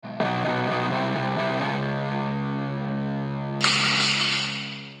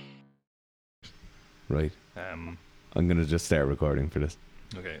Right. Um, I'm going to just start recording for this.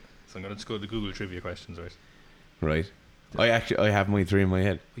 okay, so I'm going to just go to Google trivia questions, right? Right. I have my 3 in my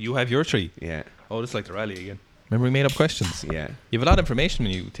head. You have your 3. Yeah. Oh, it's like the rally again. Remember we made up questions? Yeah. You have a lot of information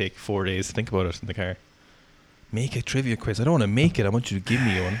when you take 4 days to think about it in the car. Make a trivia quiz. I don't want to make it. I want you to give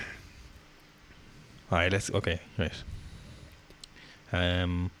me one. Alright, right.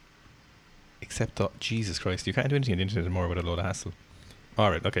 Except, Jesus Christ, you can't do anything on the internet anymore with a load of hassle.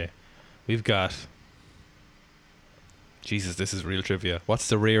 Alright, okay. We've got... Jesus, this is real trivia. What's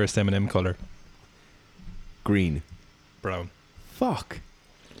the rarest M&M colour? Green. Brown. Fuck.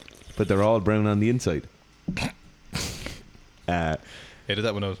 But they're all brown on the inside. Yeah, did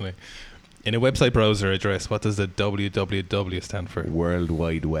that one out of me. In a website browser address, what does the www stand for? World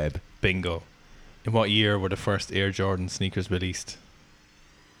Wide Web. Bingo. In what year were the first Air Jordan sneakers released?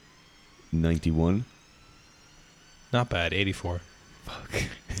 91. Not bad, 84. Fuck.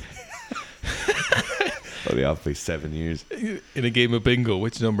 Only off by 7 years. In a game of bingo,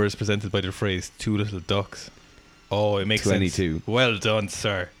 which number is presented by the phrase 2 little ducks? Oh, it makes 22. sense. Well done,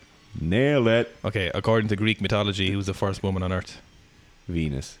 sir. Nail it. Okay, according to Greek mythology, who was the first woman on Earth?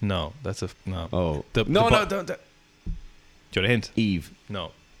 Venus. No, that's no. Oh. The No, bo- don't. Do you want a hint? Eve.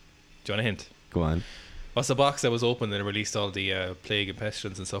 No. Do you want a hint? Go on. What's the box that was opened and it released all the plague and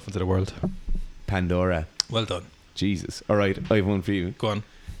pestilence and stuff into the world? Pandora. Well done. Jesus. All right, I have one for you. Go on.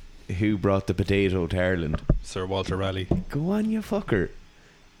 Who brought the potato to Ireland? Sir Walter Raleigh. Go on, you fucker.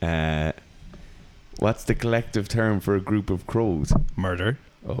 What's the collective term for a group of crows? Murder.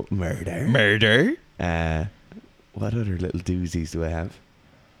 Oh, murder. Murder. What other little doozies do I have?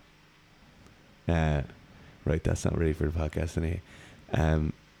 Right, that's not ready for the podcast anyway.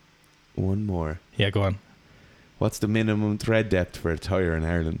 One more. Yeah, go on. What's the minimum thread depth for a tyre in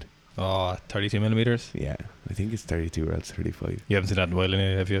Ireland? Oh, 32 millimeters. Yeah, I think it's 32 or else 35. You haven't seen that in a while,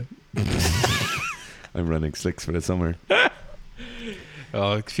 anyway, have you? I'm running slicks for the summer.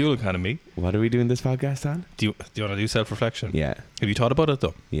 Oh, fuel economy. What are we doing this podcast on? Do you want to do self-reflection? Yeah, Have you thought about it,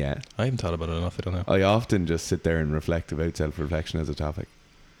 though? yeah. I haven't thought about it enough, I don't know. I often just sit there and reflect about self-reflection as a topic.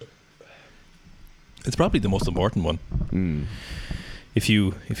 It's probably the most important one. Mm. If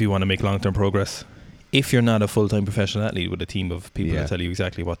you want to make long-term progress. If you're not a full-time professional athlete with a team of people Yeah. that tell you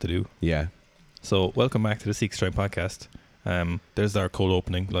exactly what to do. Yeah. So, welcome back to the Seek Stripe podcast. There's our cold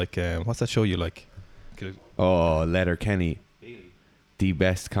opening. Like, what's that show you like? Oh, Letterkenny. The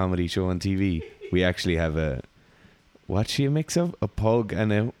best comedy show on TV. We actually have what's she a mix of? A pug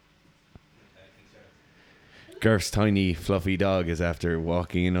and a... Garth's tiny fluffy dog is after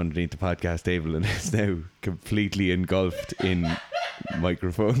walking in underneath the podcast table and is now completely engulfed in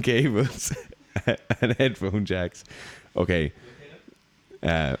microphone cables and headphone jacks. Okay.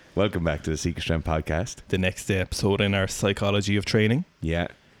 Welcome back to the Secret Strength podcast. The next episode in our psychology of training. Yeah.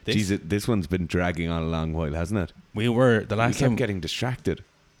 Jesus, this one's been dragging on a long while, hasn't it? We were the We last kept time. getting distracted.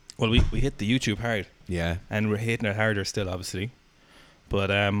 Well, we hit the YouTube hard, Yeah. and we're hitting it harder still, obviously. But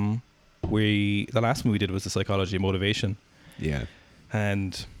the last one we did was the psychology of motivation, Yeah.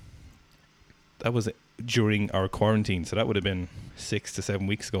 and that was during our quarantine. So that would have been 6 to 7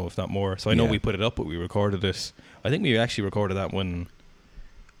 weeks ago, if not more. So I know Yeah. we put it up, but we recorded it. I think we actually recorded that one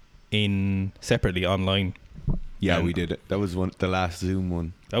in separately online. Yeah, And we did it. That was the last Zoom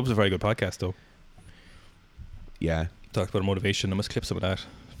one. That was a very good podcast, though. Yeah. Talked about motivation. I must clip some of that.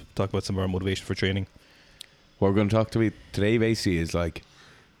 Talk about some of our motivation for training. What we're going to talk about today basically is like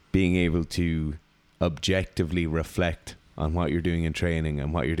being able to objectively reflect on what you're doing in training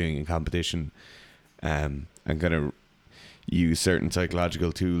and what you're doing in competition, and kind of use certain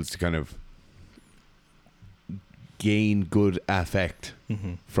psychological tools to kind of gain good affect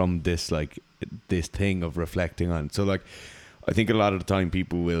from this thing of reflecting on. So like I think a lot of the time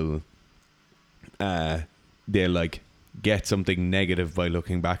people will they'll like get something negative by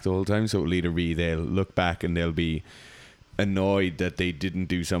looking back the whole time. So it'll either be they'll look back and they'll be annoyed that they didn't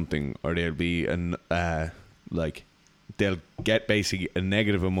do something, or they'll be like they'll get basically a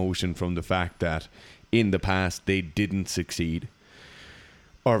negative emotion from the fact that in the past they didn't succeed,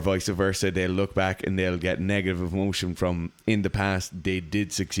 or vice versa. They'll look back and they'll get negative emotion from in the past they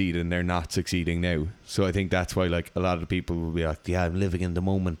did succeed and they're not succeeding now. So I think that's why like a lot of people will be like, yeah, I'm living in the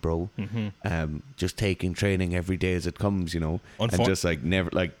moment, bro. Just taking training every day as it comes, you know, and just like never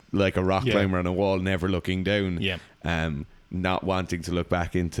like a rock climber on a wall, never looking down. Yeah. Not wanting to look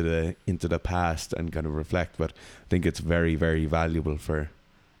back into the past and kind of reflect. But I think it's very, very valuable for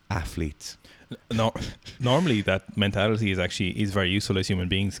athletes. No, normally that mentality is very useful as human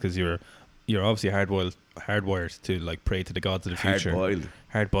beings, because you're obviously hardwired to like pray to the gods of the future.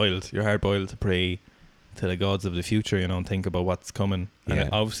 Hard-boiled. You're hard boiled to pray to the gods of the future, you know, and think about what's coming. Yeah. And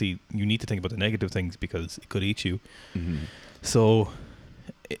obviously, you need to think about the negative things because it could eat you. Mm-hmm. So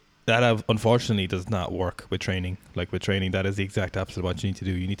that unfortunately does not work with training. Like with training, that is the exact opposite of what you need to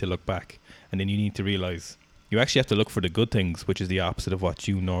do. You need to look back, and then you need to realize you actually have to look for the good things, which is the opposite of what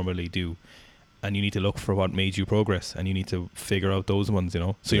you normally do. And you need to look for what made you progress, and you need to figure out those ones, you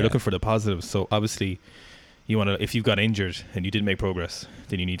know. So you're looking for the positives. So obviously, you want to, if you've got injured and you didn't make progress,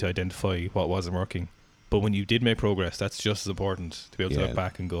 then you need to identify what wasn't working. But when you did make progress, that's just as important to be able to look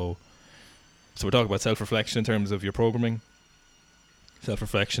back and go. So we're talking about self-reflection in terms of your programming,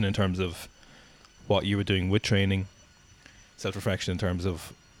 self-reflection in terms of what you were doing with training, self-reflection in terms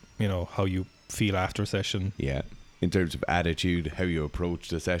of, you know, how you feel after a session. Yeah. In terms of attitude, how you approach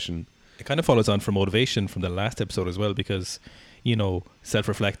the session. It kind of follows on from motivation from the last episode as well, because, you know,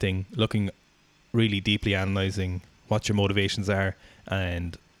 self-reflecting, looking really deeply, analysing what your motivations are,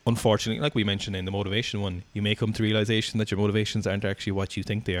 and unfortunately, like we mentioned in the motivation one, you may come to realisation that your motivations aren't actually what you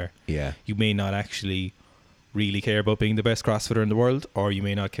think they are. Yeah. You may not actually really care about being the best CrossFitter in the world, or you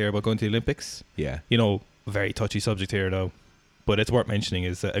may not care about going to the Olympics. Yeah. You know, very touchy subject here now, but it's worth mentioning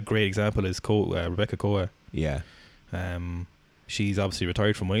is a great example is Rebecca Koa. Yeah. She's obviously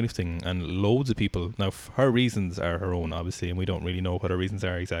retired from weightlifting, and loads of people, now her reasons are her own obviously, and we don't really know what her reasons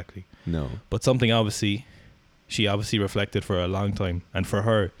are exactly, No. but something obviously she obviously reflected for a long time. And for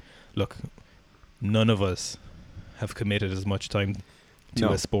her, look, none of us have committed as much time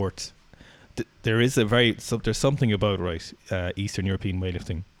to a sport. There is there's something about Eastern European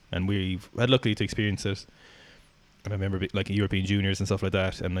weightlifting, and we've had luckily to experience it. And I remember like European juniors and stuff like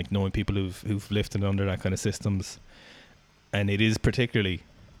that, and like knowing people who've lifted under that kind of systems. And it is particularly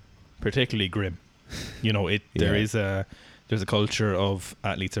grim. You know, there's a culture of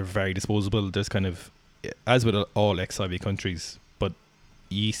athletes are very disposable. There's kind of, as with all ex-Soviet countries, but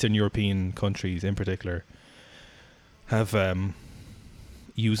Eastern European countries in particular have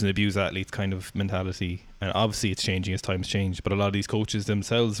use and abuse athletes kind of mentality. And obviously it's changing as times change, but a lot of these coaches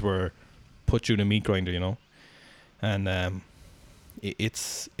themselves were put through the meat grinder, you know. And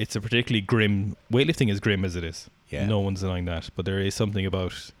it's a particularly grim, weightlifting is grim as it is. Yeah. No one's denying that, but there is something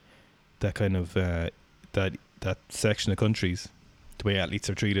about that kind of that section of countries, the way athletes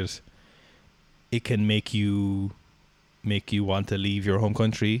are treated. It can make you want to leave your home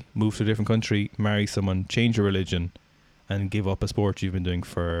country, move to a different country, marry someone, change your religion, and give up a sport you've been doing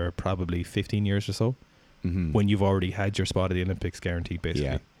for probably 15 years or so, when you've already had your spot at the Olympics guaranteed, basically.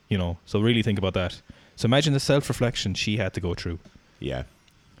 Yeah. You know, so really think about that. So imagine the self-reflection she had to go through. Yeah.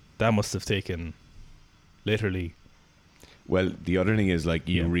 That must have taken literally. Well, the other thing is like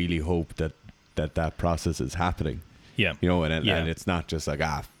you really hope that process is happening. Yeah. You know, and it's not just like,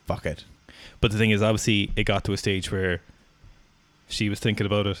 fuck it. But the thing is, obviously, it got to a stage where she was thinking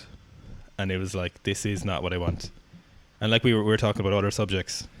about it, and it was like, this is not what I want. And like we were talking about other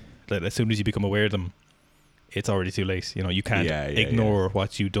subjects, that as soon as you become aware of them, it's already too late. You know, you can't ignore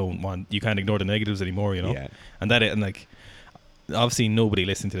what you don't want. You can't ignore the negatives anymore, you know. Yeah. And like, obviously nobody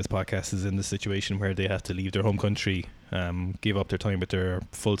listening to this podcast is in the situation where they have to leave their home country, give up their time with their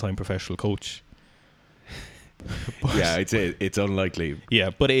full-time professional coach. Yeah, I'd say it's unlikely.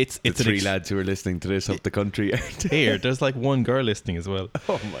 Yeah, but it's the three lads who are listening to this up the country. Here, there's like one girl listening as well.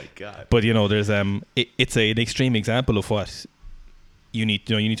 Oh my god! But you know, there's it's an extreme example of what you need.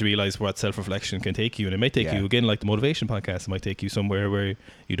 You know, you need to realize what self-reflection can take you, and it might take you again, like the motivation podcast. It might take you somewhere where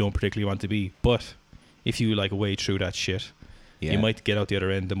you don't particularly want to be. But if you like wade through that shit, you might get out the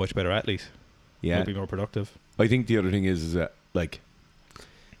other end a much better athlete. Yeah, might be more productive. I think the other thing is that like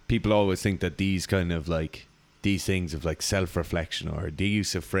people always think that these kind of like these things of like self-reflection or the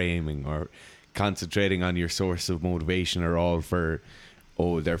use of framing or concentrating on your source of motivation are all for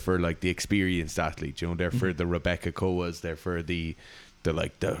they're for like the experienced athlete, you know, they're for the Rebecca Koas, they're for the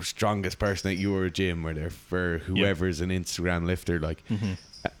like the strongest person at your gym, or they're for whoever's an Instagram lifter. Like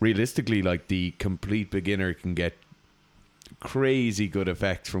realistically, like the complete beginner can get crazy good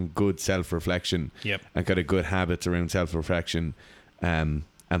effects from good self-reflection and kind of good habits around self-reflection, and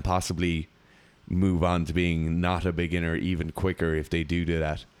possibly move on to being not a beginner even quicker if they do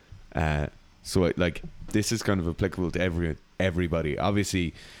that. So like this is kind of applicable to everybody.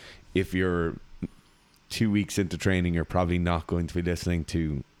 Obviously, if you're 2 weeks into training, you're probably not going to be listening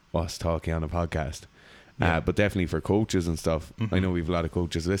to us talking on a podcast. But definitely for coaches and stuff, I know we have a lot of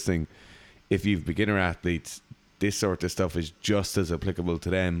coaches listening. If you've beginner athletes, this sort of stuff is just as applicable to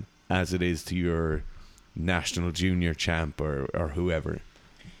them as it is to your national junior champ or whoever.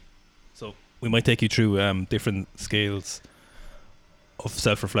 So we might take you through different scales of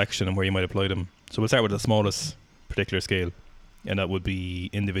self-reflection and where you might apply them. So we'll start with the smallest particular scale, and that would be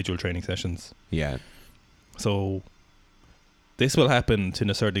individual training sessions. Yeah. So this will happen to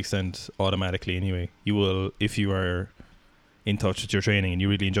a certain extent automatically anyway. You will, if you are in touch with your training and you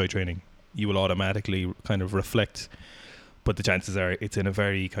really enjoy training, you will automatically kind of reflect. But the chances are it's in a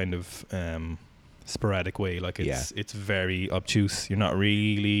very kind of sporadic way. Like it's very obtuse. You're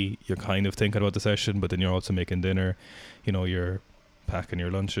kind of thinking about the session, but then you're also making dinner. You know, you're packing your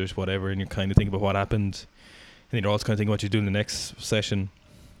lunches, whatever, and you're kind of thinking about what happened. And then you're also kind of thinking what you're doing the next session,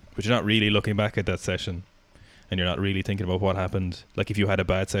 but you're not really looking back at that session. And you're not really thinking about what happened. Like if you had a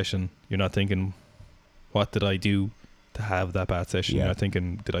bad session, you're not thinking, what did I do to have that bad session? You're not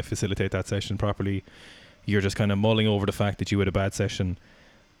thinking, did I facilitate that session properly? You're just kind of mulling over the fact that you had a bad session,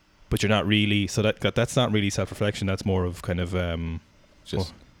 but you're not really. So that's not really self-reflection. That's more of kind of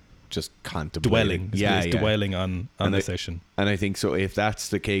just contemplating. Dwelling on the session. And I think so. If that's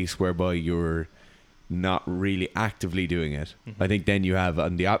the case, whereby you're not really actively doing it, I think then you have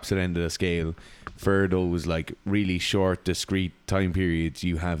on the opposite end of the scale, for those like really short discrete time periods,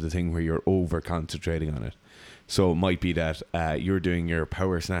 you have the thing where you're over concentrating on it. So it might be that you're doing your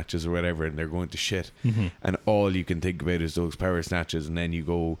power snatches or whatever and they're going to shit, and all you can think about is those power snatches, and then you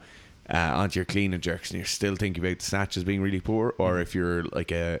go onto your clean and jerks and you're still thinking about the snatches being really poor. Or if you're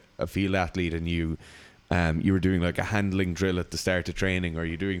like a field athlete and you were doing like a handling drill at the start of training, or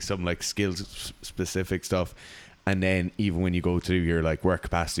you're doing some like skills specific stuff, and then even when you go through your like work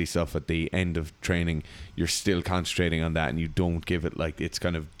capacity stuff at the end of training, you're still concentrating on that and you don't give it like its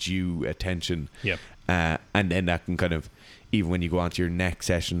kind of due attention. And then that can kind of, even when you go on to your next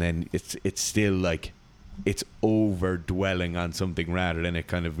session, then it's still like it's over dwelling on something rather than it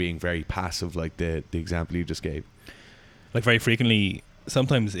kind of being very passive, like the example you just gave. Like very frequently,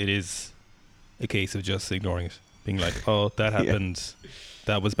 sometimes it is a case of just ignoring it, being like, oh, that happened,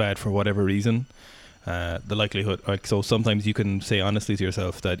 that was bad for whatever reason. The likelihood, like, so sometimes you can say honestly to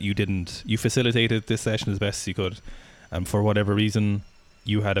yourself that you facilitated this session as best as you could, and for whatever reason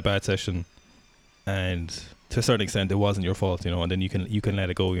you had a bad session, and to a certain extent it wasn't your fault, you know, and then you can let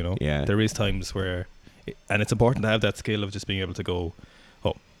it go, you know. There is times where and it's important to have that skill of just being able to go,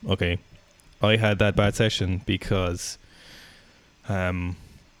 oh, okay, I had that bad session because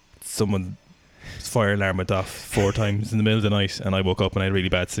someone's fire alarm went off 4 times in the middle of the night and I woke up and I had really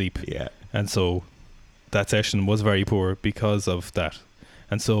bad sleep, and so that session was very poor because of that.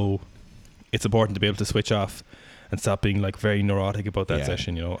 And so it's important to be able to switch off and stop being like very neurotic about that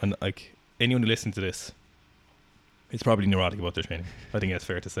session, you know. And like anyone who listens to this is probably neurotic about their training. I think that's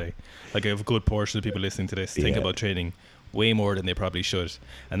fair to say. Like I have a good portion of people listening to this think about training way more than they probably should.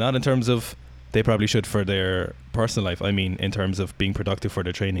 And not in terms of they probably should for their personal life. I mean, in terms of being productive for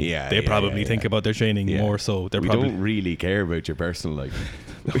their training. They probably think about their training more so. We don't really care about your personal life.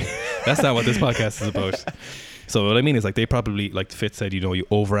 That's not what this podcast is about. So what I mean is, like, they probably, like Fitz said, you know, you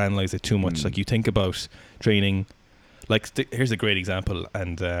overanalyze it too much. Like, you think about training. Like, here's a great example.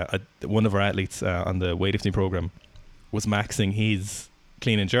 And one of our athletes on the weightlifting program was maxing his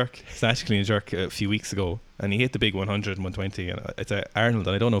snatch clean and jerk a few weeks ago, and he hit the big 100 and 120. And it's Arnold,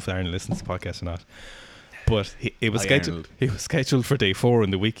 and I don't know if Arnold listens to the podcast or not, but it was scheduled for day 4 in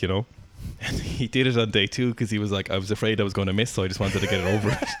the week, you know. And he did it on day 2 because he was like, I was afraid I was going to miss, so I just wanted to get it over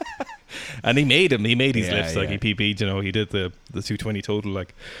it. And he made his lifts, like he PB'd, you know, he did the 220 total,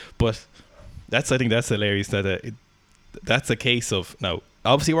 like. But I think that's hilarious that that's a case of, now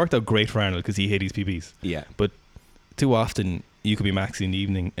obviously it worked out great for Arnold because he hit his PBs, but too often you could be maxing in the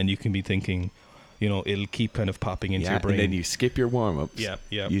evening and you can be thinking, you know, it'll keep kind of popping into your brain, and then you skip your warm-ups,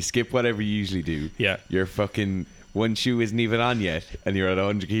 you skip whatever you usually do, you're fucking, one shoe isn't even on yet and you're at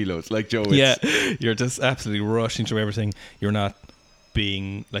 100 kilos like Joe. You're just absolutely rushing through everything. You're not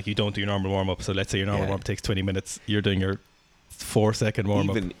being like, you don't do your normal warm-up. So let's say your normal warm-up takes 20 minutes, you're doing your 4-second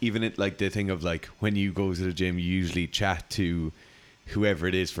warm-up. Even it, like the thing of like when you go to the gym, you usually chat to whoever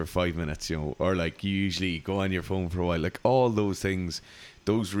it is for 5 minutes, you know, or like you usually go on your phone for a while. Like all those things,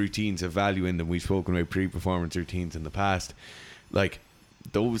 those routines have value in them. We've spoken about pre-performance routines in the past. Like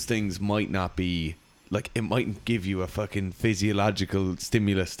those things might not be, like, it mightn't give you a fucking physiological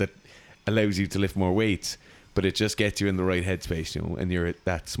stimulus that allows you to lift more weights, but it just gets you in the right headspace, you know, and you're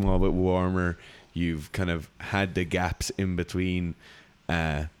that small bit warmer. You've kind of had the gaps in between.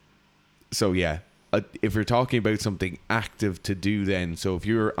 So yeah, if you're talking about something active to do, then, so if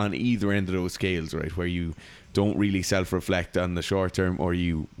you're on either end of those scales, right, where you don't really self-reflect on the short term, or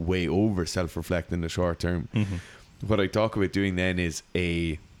you way over self-reflect in the short term, what I talk about doing then is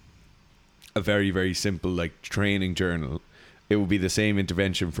a very, very simple, like, training journal. It will be the same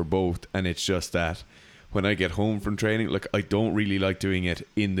intervention for both, and it's just that when I get home from training, like, I don't really like doing it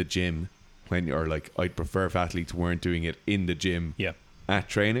in the gym I'd prefer if athletes weren't doing it in the gym at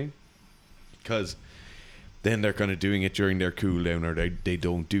training, because then they're kind of doing it during their cool down, or they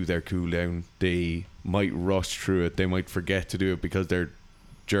don't do their cool down. They might rush through it. They might forget to do it because their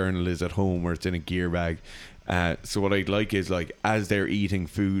journal is at home or it's in a gear bag. So what I'd like is, like, as they're eating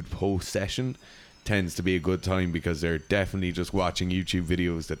food post session tends to be a good time, because they're definitely just watching YouTube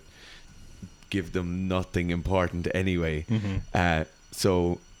videos that give them nothing important anyway.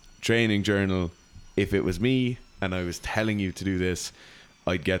 So training journal, if it was me and I was telling you to do this,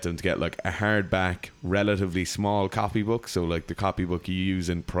 I'd get them to get like a hardback, relatively small copybook, so like the copybook you use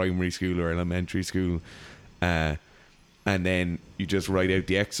in primary school or elementary school, and then you just write out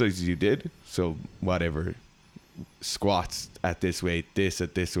the exercises you did. So whatever, squats at this weight, this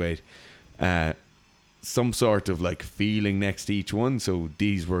at this weight, some sort of like feeling next to each one. So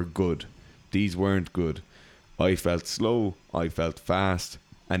these were good, these weren't good, I felt slow, I felt fast,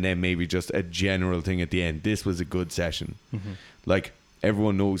 and then maybe just a general thing at the end. This was a good session. Like,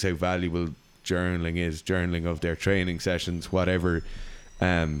 everyone knows how valuable journaling is, journaling of their training sessions, whatever.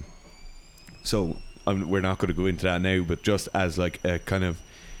 So we're not going to go into that now, but just as like a kind of,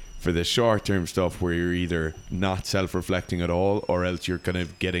 for the short term stuff where you're either not self-reflecting at all, or else you're kind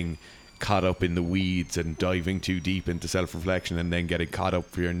of getting caught up in the weeds and diving too deep into self-reflection and then getting caught up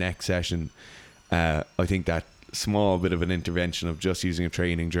for your next session, I think that small bit of an intervention of just using a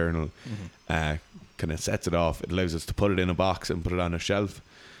training journal kind of sets it off. It allows us to put it in a box and put it on a shelf,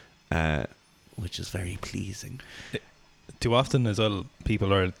 which is very pleasing. Too often as well,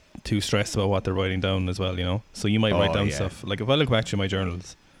 people are too stressed about what they're writing down as well, you know. So you might write down stuff, like if I look back through my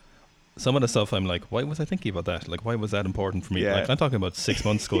journals, some of the stuff I'm like, why was I thinking about that? Like, why was that important for me? Like, I'm talking about 6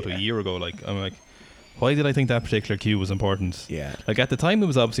 months ago to a year ago. Like, I'm like, why did I think that particular cue was important? Like, at the time it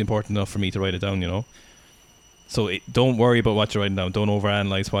was obviously important enough for me to write it down, you know. So don't worry about what you're writing down. Don't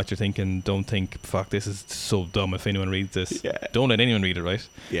overanalyze what you're thinking. Don't think, fuck, this is so dumb if anyone reads this. Don't let anyone read it, right?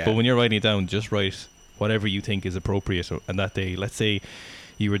 But when you're writing it down, just write whatever you think is appropriate. And that day, let's say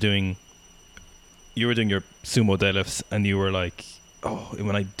you were doing your sumo deadlifts and you were like, oh,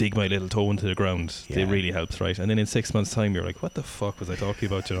 when I dig my little toe into the ground, it really helps, right? And then in 6 months' time, you're like, what the fuck was I talking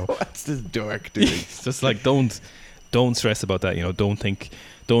about, you know? What's this dork doing? It's just like, don't stress about that, you know. Don't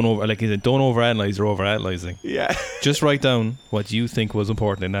overanalyze or overanalyzing. Just write down what you think was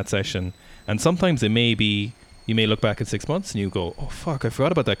important in that session. And sometimes it may be, you may look back in 6 months and you go, oh fuck, I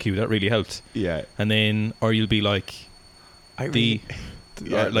forgot about that cue, that really helped. And then, or you'll be like,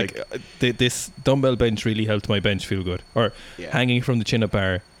 this dumbbell bench really helped my bench feel good, or hanging from the chin-up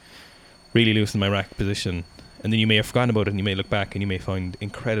bar really loosened my rack position. And then you may have forgotten about it and you may look back and you may find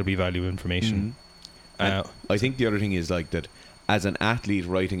incredibly valuable information. I think the other thing is like that, as an athlete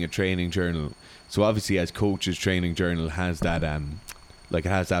writing a training journal, so obviously as coaches, training journal has that like it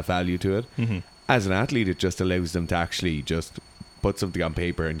has that value to it. As an athlete, it just allows them to actually just put something on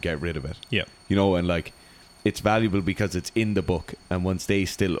paper and get rid of it, you know. And like, it's valuable because it's in the book, and once they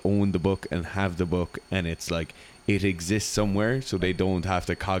still own the book and have the book, and it's like it exists somewhere, so they don't have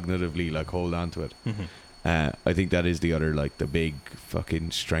to cognitively like hold on to it. I think that is the other, like, the big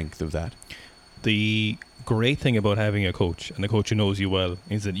fucking strength of that. The great thing about having a coach, and a coach who knows you well,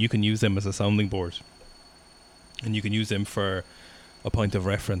 is that you can use them as a sounding board, and you can use them for a point of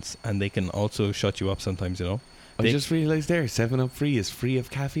reference, and they can also shut you up sometimes, you know. I just realised there, 7-Up Free is free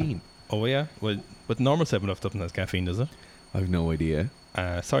of caffeine. Oh yeah? Well, but normal 7-Up doesn't have caffeine, does it? I've no idea.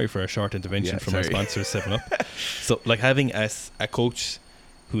 Sorry for a short intervention from our sponsor, 7-Up. So, like, having a coach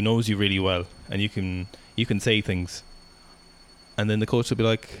who knows you really well, and you can say things, and then the coach will be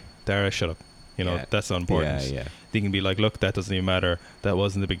like, Dara, shut up. You know, that's not important. They can be like, look, that doesn't even matter. That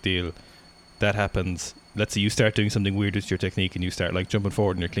wasn't a big deal. That happens. Let's say you start doing something weird with your technique and you start like jumping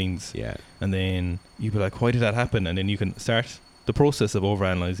forward in your cleans. And then you be like, why did that happen? And then you can start the process of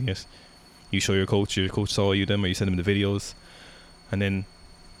overanalyzing it. You show your coach saw you them, or you send them the videos. And then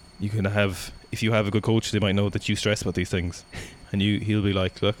you can have, if you have a good coach, they might know that you stress about these things. And he'll be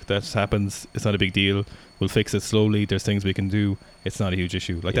like, look, that happens. It's not a big deal. We'll fix it slowly. There's things we can do. It's not a huge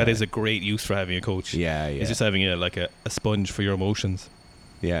issue. Like, that is a great use for having a coach. It's just having a sponge for your emotions.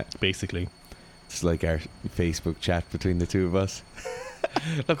 Basically. It's like our Facebook chat between the two of us.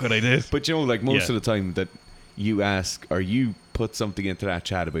 Look what I did. But you know, like, most of the time that you ask, or you put something into that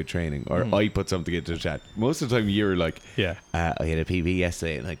chat about training, or I put something into the chat, most of the time you're like, I had a PB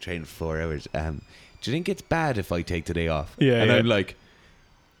yesterday and I trained for 4 hours. Do you think it's bad if I take today off? I'm like,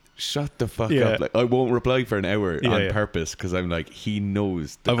 shut the fuck up. Like, I won't reply for an hour on purpose, because I'm like, he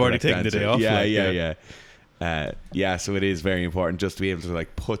knows the I've already taken answer. the day off. So it is very important just to be able to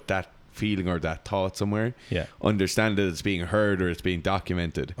like put that feeling or that thought somewhere, understand that it's being heard or it's being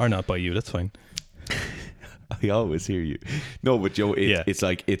documented, or not by you, that's fine. I always hear you. No, but Joe, it's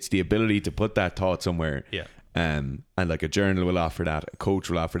like it's the ability to put that thought somewhere. Yeah. And like a journal will offer that, a coach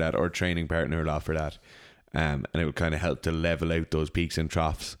will offer that, or a training partner will offer that. And it will kind of help to level out those peaks and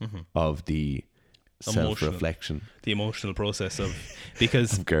troughs of the self-reflection. The emotional process of,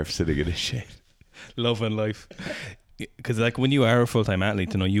 because I'm Gareth sitting in his shade. Love and life. Because like when you are a full-time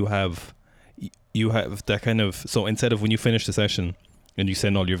athlete, you know, you have that kind of, so instead of when you finish the session and you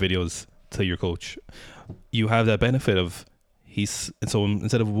send all your videos to your coach, you have that benefit of so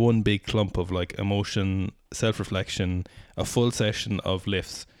instead of one big clump of like emotion, self-reflection, a full session of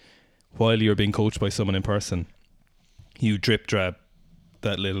lifts while you're being coached by someone in person, you drip drab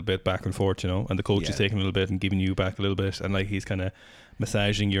that little bit back and forth, you know, and the coach is taking a little bit and giving you back a little bit, and like he's kind of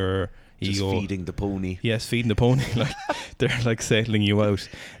massaging your ego, feeding the pony. Yes, feeding the pony. Like they're like settling you out,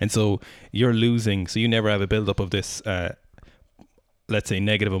 and so you're losing. So you never have a build up of this let's say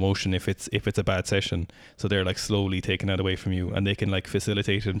negative emotion if it's a bad session. So they're like slowly taking that away from you, and they can like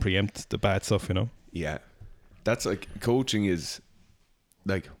facilitate and preempt the bad stuff, you know. Yeah, that's like coaching is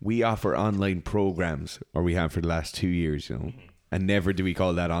like, we offer online programs, or we have for the last 2 years, you know, and never do we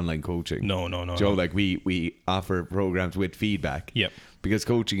call that online coaching. No, Joe, like we offer programs with feedback. Yep. Because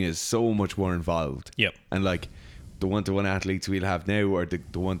coaching is so much more involved. Yep. And like the one-to-one athletes we'll have now, or the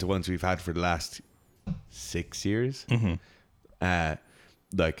one-to-ones we've had for the last 6 years,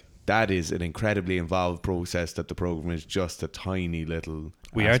 like that is an incredibly involved process, that the program is just a tiny little.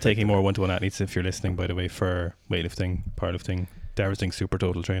 We are taking more one-to-one athletes, if you're listening, by the way, for weightlifting, powerlifting, Darazing, super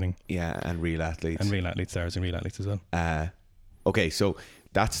total training. Yeah, and real athletes. And real athletes, Darazing real athletes as well. Okay, so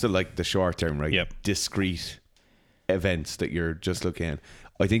that's the short term, right? Yep. Discrete events that you're just looking at.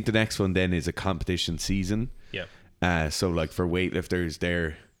 I think the next one then is a competition season. Yeah. So like for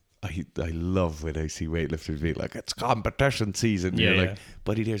weightlifters, I love when I see weightlifters be like, it's competition season. Yeah, You're like,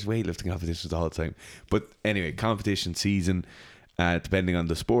 buddy, there's weightlifting competitions all the time. But anyway, competition season, depending on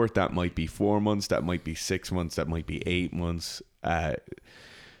the sport, that might be 4 months, that might be 6 months, that might be 8 months.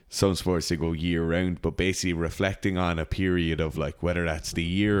 Some sports, they go year round, but basically reflecting on a period of like, whether that's the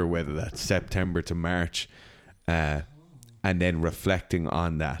year or whether that's September to March, and then reflecting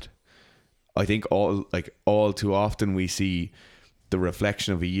on that. I think all too often we see the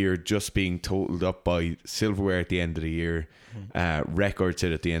reflection of a year just being totaled up by silverware at the end of the year, records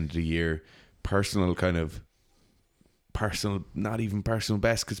hit at the end of the year, not even personal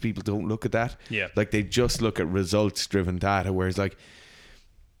best, because people don't look at that. Yeah. Like they just look at results driven data, whereas like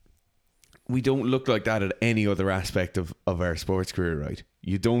we don't look like that at any other aspect of our sports career, right?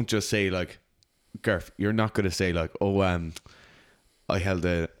 You don't just say like, Garth, you're not going to say like, oh, I held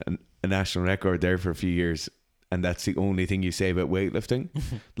a national record there for a few years, and that's the only thing you say about weightlifting.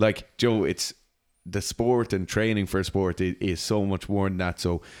 Like, Joe, it's the sport, and training for a sport is so much more than that.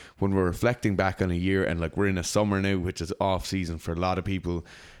 So when we're reflecting back on a year, and like we're in a summer now, which is off season for a lot of people,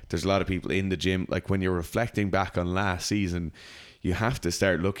 there's a lot of people in the gym. Like when you're reflecting back on last season, you have to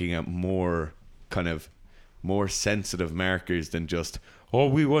start looking at more sensitive markers than just, oh,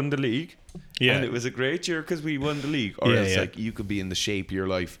 we won the league. Yeah. And it was a great year because we won the league. Or else like you could be in the shape of your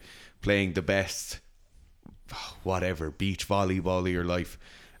life playing the best, whatever, beach volleyball of your life,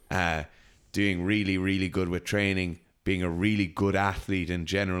 doing really, really good with training, being a really good athlete in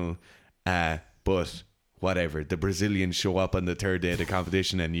general, but whatever, the Brazilians show up on the third day of the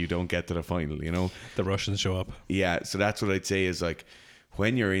competition and you don't get to the final, you know? The Russians show up. Yeah, so that's what I'd say is like,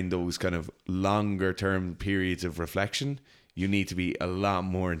 when you're in those kind of longer term periods of reflection, you need to be a lot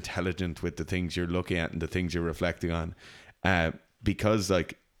more intelligent with the things you're looking at and the things you're reflecting on, because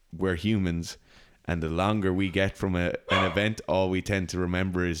like we're humans, and the longer we get from an event, all we tend to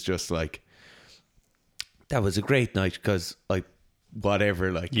remember is just like, that was a great night because like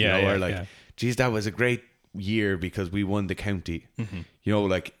whatever, like, you know, or like, geez, that was a great year because we won the county. You know,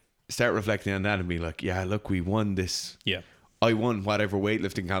 like start reflecting on that and be like, yeah, look, we won this. Yeah, I won whatever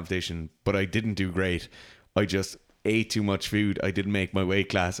weightlifting competition, but I didn't do great. I just ate too much food. I didn't make my weight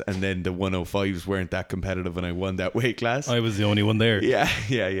class, and then the 105s weren't that competitive, and I won that weight class. I was the only one there.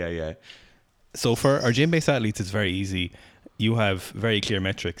 Yeah. So for our gym-based athletes, it's very easy. You have very clear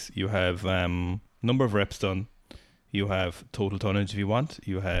metrics. You have number of reps done. You have total tonnage if you want.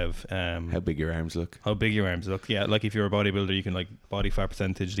 You have how big your arms look. Yeah, like if you're a bodybuilder, you can like body fat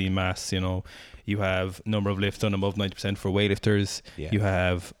percentage, lean mass, you know. You have number of lifts done above 90% for weightlifters. Yeah. You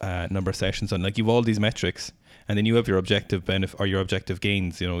have number of sessions done. Like you've all these metrics, and then you have your objective benefit or your objective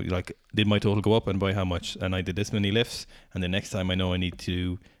gains. You know, like, did my total go up and by how much? And I did this many lifts, and the next time I know I need to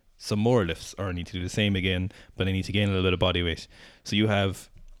do some more lifts, or I need to do the same again, but I need to gain a little bit of body weight. So you have,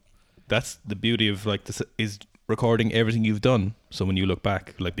 that's the beauty of like this, is recording everything you've done. So when you look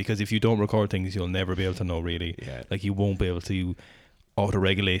back, like, because if you don't record things, you'll never be able to know, really. Yeah. Like, you won't be able to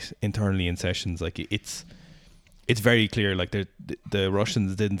auto-regulate internally in sessions. Like, it's very clear. Like, the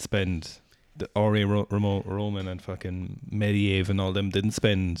Russians didn't spend, the Ori Roman and fucking Medvedev and all them didn't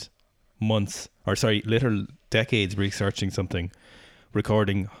spend months, or sorry, literal decades researching something,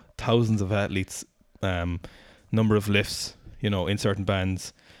 recording thousands of athletes, number of lifts, you know, in certain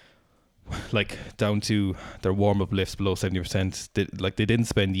bands, like down to their warm-up lifts below 70%. They didn't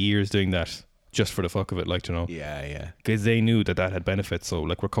spend years doing that just for the fuck of it, like, you know. Yeah. Because they knew that had benefits. So,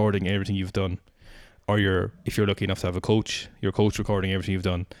 like, recording everything you've done, or if you're lucky enough to have a coach, your coach recording everything you've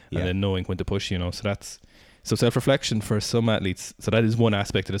done, and then knowing when to push, you know. So self-reflection for some athletes, so that is one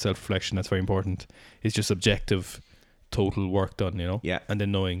aspect of the self-reflection that's very important, is just objective total work done, you know. Yeah. And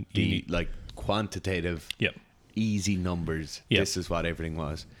then knowing like quantitative, easy numbers. Yeah. This is what everything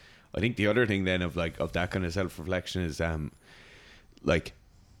was. I think the other thing then of that kind of self-reflection is like,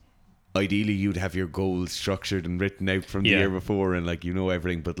 ideally you'd have your goals structured and written out from the year before, and like, you know,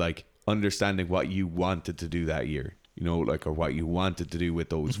 everything, but like understanding what you wanted to do that year, you know, like, or what you wanted to do with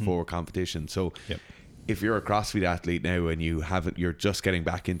those 4 competitions. So if you're a CrossFit athlete now and you're just getting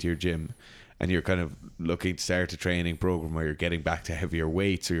back into your gym and you're kind of looking to start a training program, or you're getting back to heavier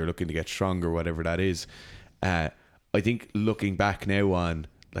weights, or you're looking to get stronger, whatever that is, I think looking back now on,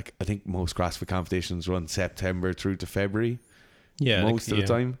 like, I think most CrossFit competitions run September through to February. Yeah, most of the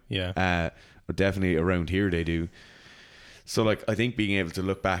time. Yeah. Or definitely around here they do. So, like, I think being able to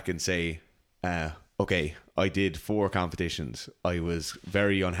look back and say, okay, I did 4 competitions. I was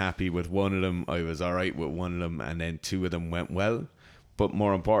very unhappy with one of them. I was all right with one of them, and then 2 of them went well. But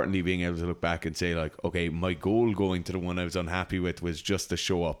more importantly, being able to look back and say, like, okay, my goal going to the one I was unhappy with was just to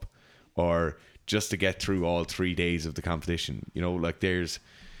show up, or just to get through all 3 days of the competition. You know, like,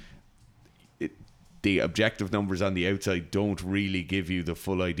 the objective numbers on the outside don't really give you the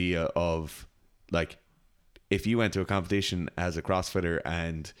full idea of, like, if you went to a competition as a CrossFitter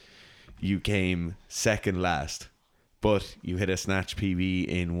and you came second last, but you hit a snatch PB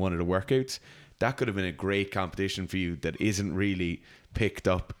in one of the workouts, that could have been a great competition for you that isn't really picked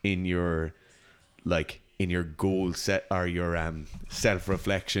up in your, like, in your goal set or your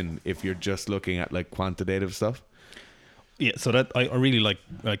self-reflection if you're just looking at, like, quantitative stuff. Yeah, so that I really like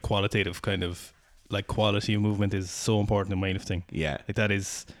qualitative kind of, like, quality of movement is so important in weightlifting. Yeah. Like, that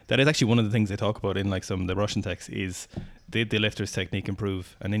is actually one of the things they talk about in, like, some of the Russian texts, is did the lifter's technique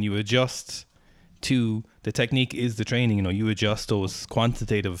improve? And then you adjust to the technique is the training, you know, you adjust those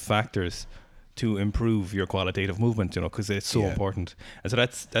quantitative factors to improve your qualitative movement, you know, because it's so important. And so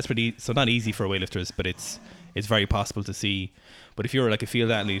that's pretty, so not easy for weightlifters, but it's very possible to see. But if you're like a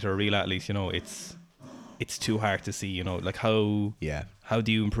field athlete or a real athlete, you know, it's too hard to see, you know, like, how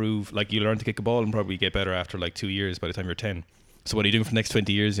do you improve? Like, you learn to kick a ball and probably get better after like 2 years by the time you're 10. So what are you doing for the next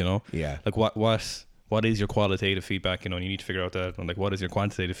 20 years, you know? Yeah. Like, what is your qualitative feedback, you know, and you need to figure out that. And like, what is your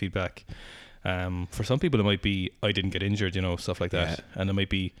quantitative feedback? For some people it might be, I didn't get injured, you know, stuff like that. Yeah. And it might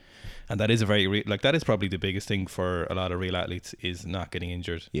be, and that is a very like, that is probably the biggest thing for a lot of real athletes, is not getting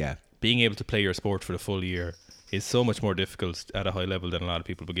injured. Yeah. Being able to play your sport for the full year is so much more difficult at a high level than a lot of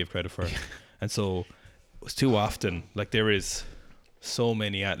people would give credit for. And so it's too often, like, there is so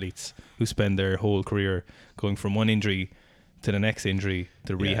many athletes who spend their whole career going from one injury to the next injury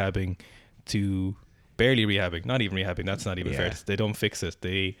to rehabbing to barely rehabbing, not even rehabbing. That's not even fair. They don't fix it.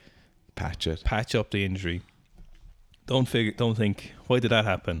 They patch up the injury. Don't think, why did that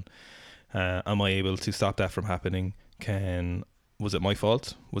happen? Am I able to stop that from happening? Was it my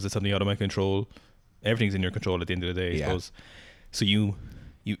fault? Was it something out of my control? Everything's in your control at the end of the day, I suppose. So you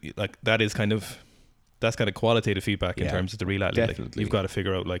like, that's kind of qualitative feedback in terms of the real athlete. Like, you've got to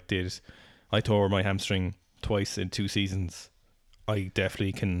figure out, like, I tore my hamstring twice in 2 seasons. I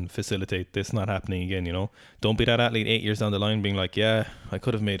definitely can facilitate this not happening again, you know. Don't be that athlete 8 years down the line being like, yeah, I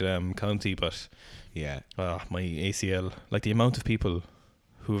could have made county, but my ACL. Like, the amount of people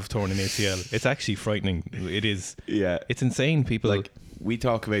who have torn an ACL, it's actually frightening. It is. Yeah. It's insane. People, like, we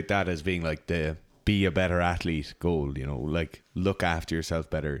talk about that as being like the be a better athlete goal, you know, like, look after yourself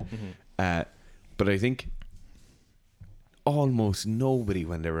better. But I think almost nobody,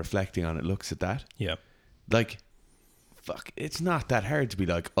 when they're reflecting on it, looks at that. Yeah. Like, fuck, it's not that hard to be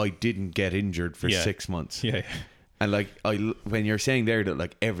like, I didn't get injured for 6 months. Yeah. And like, when you're saying there that,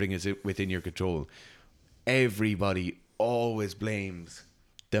 like, everything is within your control, everybody always blames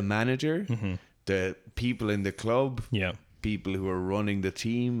the manager, the people in the club, people who are running the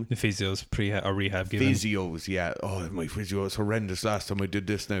team, the physios, or rehab given. Physios, oh, my physio was horrendous last time I did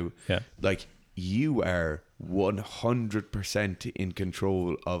this now. Yeah. Like, you are 100% in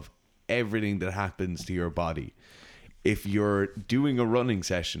control of everything that happens to your body. If you're doing a running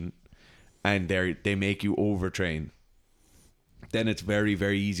session and they make you overtrain, then it's very,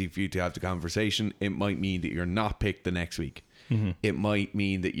 very easy for you to have the conversation. It might mean that you're not picked the next week. It might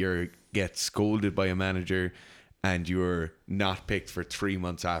mean that you get scolded by a manager and you're not picked for 3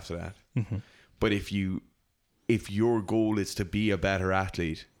 months after that. But if your goal is to be a better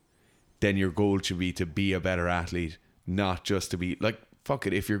athlete, then your goal should be to be a better athlete, not just to be like, fuck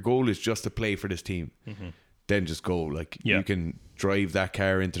it. If your goal is just to play for this team, then just go. Like, you can drive that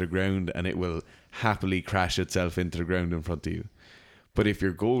car into the ground and it will happily crash itself into the ground in front of you. But if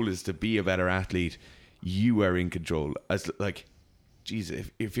your goal is to be a better athlete, you are in control. As like, Jesus,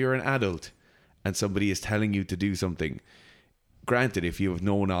 if you're an adult and somebody is telling you to do something, granted, if you have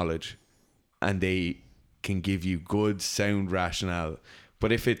no knowledge and they can give you good, sound rationale,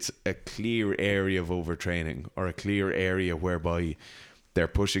 but if it's a clear area of overtraining or a clear area whereby they're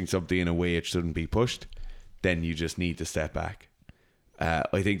pushing something in a way it shouldn't be pushed, then you just need to step back.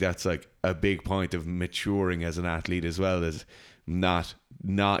 I think that's like a big point of maturing as an athlete, as well as not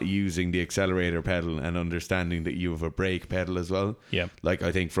using the accelerator pedal and understanding that you have a brake pedal as well. Yeah. Like,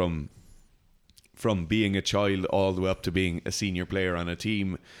 I think from being a child all the way up to being a senior player on a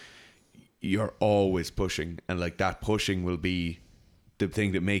team, you're always pushing, and like that pushing will be the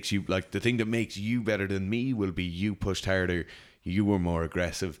thing that makes you, like, the thing that makes you better than me will be you pushed harder, you were more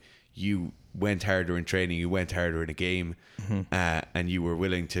aggressive, you went harder in training, you went harder in a game, and you were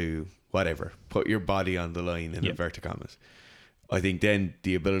willing to whatever, put your body on the line in inverted commas. I think then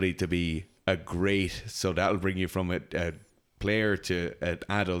the ability to be a great, so that'll bring you from a player to an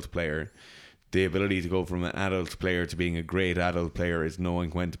adult player. The ability to go from an adult player to being a great adult player is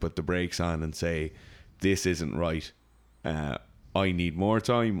knowing when to put the brakes on and say, this isn't right. I need more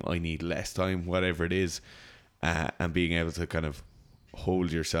time, I need less time, whatever it is, and being able to kind of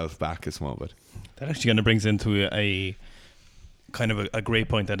hold yourself back a small bit. That actually kind of brings into a kind of a great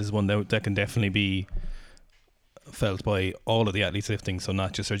point. That is one that can definitely be felt by all of the athletes lifting, so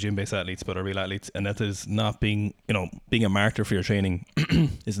not just our gym-based athletes but our real athletes, and that is not being a martyr for your training.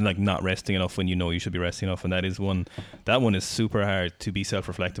 Isn't like not resting enough when you know you should be resting enough, and that one is super hard to be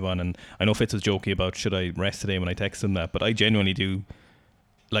self-reflective on. And I know Fitz was joking about should I rest today when I text him that, but I genuinely do.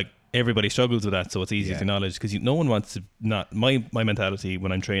 Like, everybody struggles with that, so it's easy to acknowledge, because no one wants to not. My mentality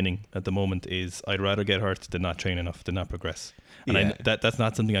when I'm training at the moment is I'd rather get hurt than not train enough, than not progress. And that's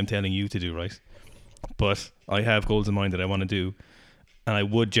not something I'm telling you to do, right? But I have goals in mind that I want to do, and I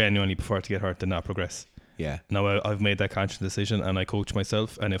would genuinely prefer to get hurt than not progress. Yeah. Now I've made that conscious decision, and I coach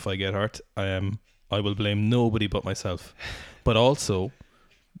myself, and if I get hurt, I will blame nobody but myself. But also,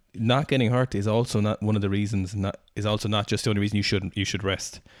 not getting hurt is also not one of the reasons. Is also not just the only reason you should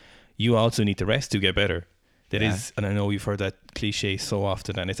rest. You also need to rest to get better. That is, and I know you've heard that cliche so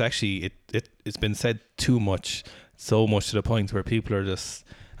often, and it's actually it's been said too much, so much to the point where people are just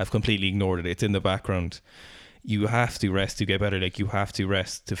have completely ignored it. It's in the background. You have to rest to get better. Like, you have to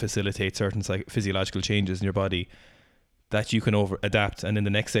rest to facilitate certain physiological changes in your body that you can adapt, and in the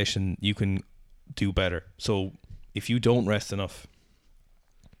next session you can do better. So if you don't rest enough,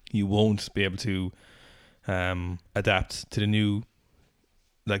 you won't be able to adapt to the new,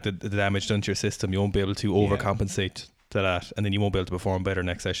 like the damage done to your system. You won't be able to overcompensate to that, and then you won't be able to perform better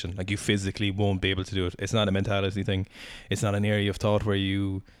next session. Like, you physically won't be able to do it. It's not a mentality thing. It's not an area of thought where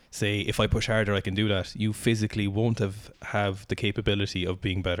you say, if I push harder I can do that. You physically won't have the capability of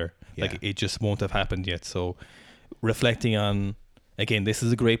being better. Like, it just won't have happened yet. So reflecting on, again, this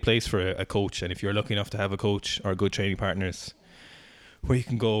is a great place for a coach, and if you're lucky enough to have a coach or good training partners where you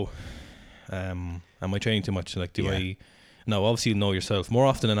can go, am I training too much? Like, I no, obviously you know yourself. More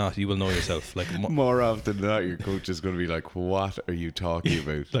often than not, you will know yourself. Like, more often than not, your coach is going to be like, what are you talking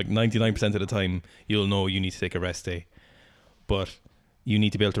about? Like 99% of the time, you'll know you need to take a rest day. But you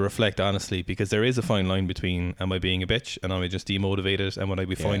need to be able to reflect honestly, because there is a fine line between, am I being a bitch and am I just demotivated, and would I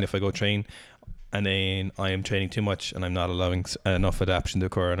be fine if I go train, and then I am training too much and I'm not allowing enough adaptation to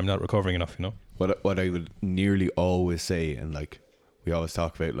occur and I'm not recovering enough, What I would nearly always say, and like we always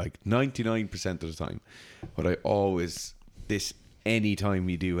talk about, like 99% of the time, what I always... any time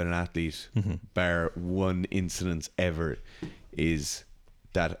we do an athlete, bar one incident ever, is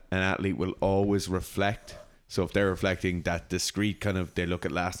that an athlete will always reflect. So if they're reflecting that discrete kind of, they look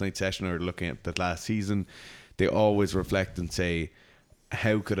at last night's session or looking at the last season, they always reflect and say,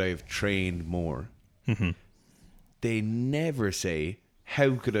 how could I have trained more? They never say,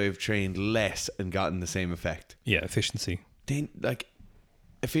 how could I have trained less and gotten the same effect? Efficiency.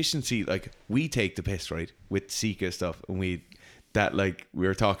 Efficiency, like, we take the piss, right, with Sika stuff, and we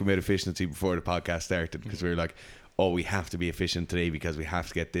were talking about efficiency before the podcast started, because we were like, oh, we have to be efficient today because we have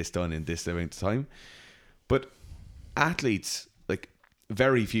to get this done in this amount of time. But athletes, like,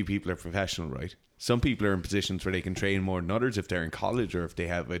 very few people are professional, right? Some people are in positions where they can train more than others if they're in college, or if they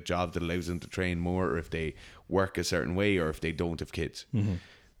have a job that allows them to train more, or if they work a certain way, or if they don't have kids.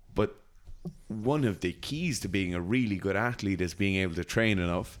 But one of the keys to being a really good athlete is being able to train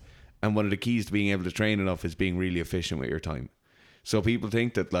enough. And one of the keys to being able to train enough is being really efficient with your time. So people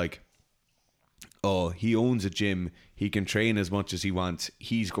think that, like, oh, he owns a gym, he can train as much as he wants,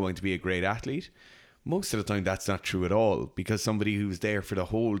 he's going to be a great athlete. Most of the time that's not true at all, because somebody who's there for the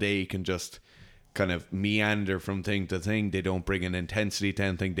whole day can just kind of meander from thing to thing. They don't bring an intensity to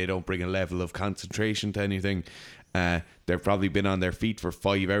anything, they don't bring a level of concentration to anything. They've probably been on their feet for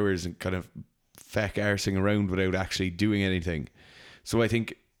 5 hours and kind of feck arsing around without actually doing anything. So I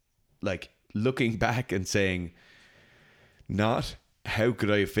think, like, looking back and saying, not how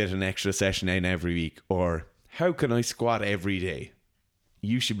could I fit an extra session in every week, or how can I squat every day?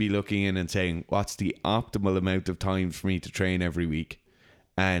 You should be looking in and saying, what's the optimal amount of time for me to train every week,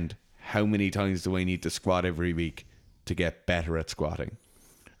 and how many times do I need to squat every week to get better at squatting?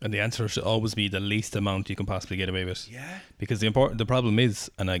 And the answer should always be the least amount you can possibly get away with. Yeah. Because the problem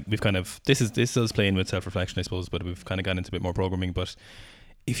is, and we've kind of, this is playing with self-reflection, I suppose, but we've kind of gone into a bit more programming. But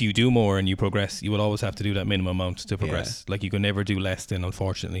if you do more and you progress, you will always have to do that minimum amount to progress. Yeah. Like, you can never do less than,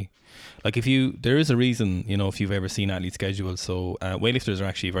 unfortunately. Like, there is a reason, you know, if you've ever seen athletes' schedules. So weightlifters are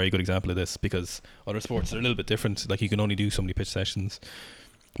actually a very good example of this, because other sports are a little bit different. Like, you can only do so many pitch sessions.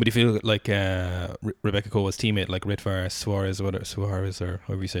 But if you look like Rebecca Coa's teammate, like Ritvar Suarez, or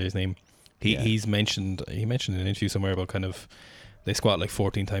however you say his name, he mentioned in an interview somewhere about kind of they squat like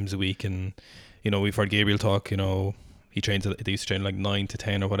 14 times a week, and you know, we've heard Gabriel talk, you know, they used to train like 9 to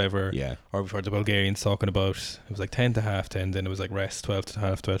 10 or whatever. Yeah. Or we've heard the Bulgarians talking about it was like 10 to half 10, then it was like rest 12 to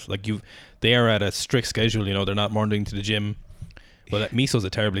half 12. Like, they are at a strict schedule, you know, they're not morning to the gym. Well, Miso's a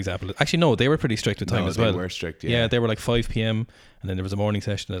terrible example. Actually, no, they were pretty strict with time as well. They were strict, yeah. Yeah, they were like 5 p.m. and then there was a morning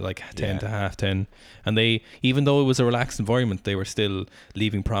session at like 10 to half 10. And they, even though it was a relaxed environment, they were still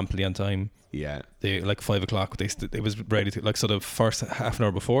leaving promptly on time. Yeah. They, like 5 o'clock, they was ready to, like, so the first half an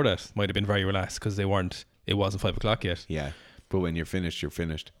hour before that might have been very relaxed because it wasn't 5 o'clock yet. Yeah. But when you're finished, you're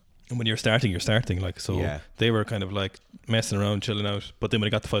finished. And when you're starting, like, so they were kind of like messing around, chilling out. But then when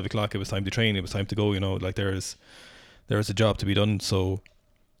it got to 5 o'clock, it was time to train, it was time to go, you know, like there is a job to be done. So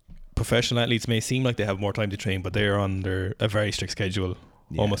professional athletes may seem like they have more time to train, but they're under a very strict schedule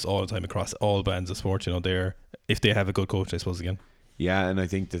almost all the time across all bands of sport. You know, if they have a good coach, I suppose, again. Yeah, and I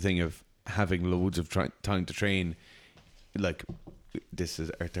think the thing of having loads of time to train, like, this is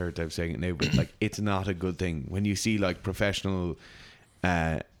our third time saying it now, but like, it's not a good thing when you see like professional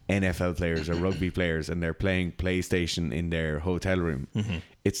NFL players or rugby players and they're playing PlayStation in their hotel room. Mm-hmm.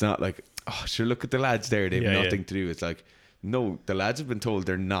 It's not like, oh, sure, look at the lads there, they have nothing to do. It's like, no, the lads have been told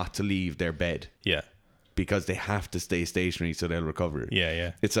they're not to leave their bed. Yeah. Because they have to stay stationary so they'll recover. Yeah,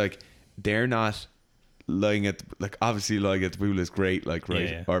 yeah. It's like, they're not lying at, like, obviously lying at the pool is great, like, right?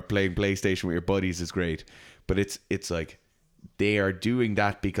 Yeah, yeah. Or playing PlayStation with your buddies is great. But it's like, they are doing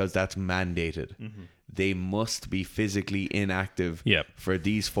that because that's mandated. Mm-hmm. They must be physically inactive for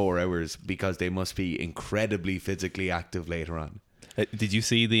these 4 hours because they must be incredibly physically active later on. Did you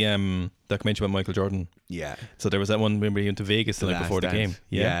see the documentary about Michael Jordan? Yeah. So there was that one, remember, he went to Vegas the night before the game.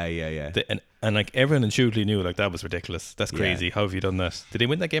 Yeah. And like, everyone intuitively knew, like, that was ridiculous. That's crazy. How have you done that? Did they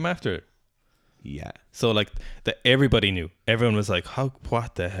win that game after? Yeah. So like, everybody knew. Everyone was like,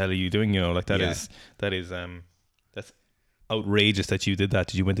 what the hell are you doing? You know, like, that's outrageous that you did that.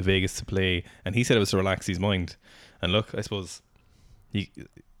 Did you went to Vegas to play? And he said it was to relax his mind. And look, I suppose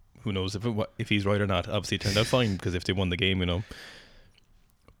who knows if he's right or not. Obviously it turned out fine because if they won the game, you know.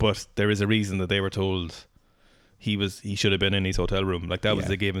 But there is a reason that they were told he should have been in his hotel room. Like, that was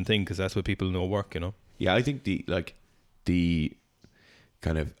the given thing because that's what people know work, you know. Yeah, I think the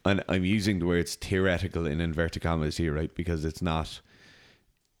kind of, and I'm using the words theoretical in inverted commas here, right? Because it's not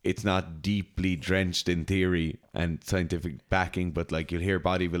deeply drenched in theory and scientific backing, but like, you'll hear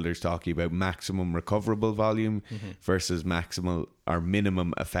bodybuilders talking about maximum recoverable volume versus maximal or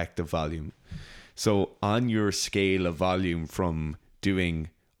minimum effective volume. So on your scale of volume from doing,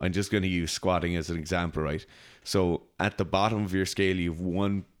 I'm just going to use squatting as an example, right? So at the bottom of your scale, you have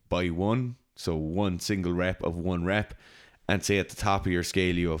 1 by 1, so one single rep of 1 rep, and say at the top of your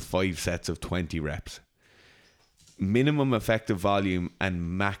scale, you have 5 sets of 20 reps. Minimum effective volume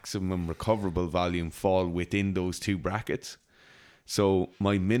and maximum recoverable volume fall within those 2 brackets. So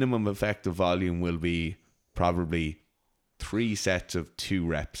my minimum effective volume will be probably 3 sets of 2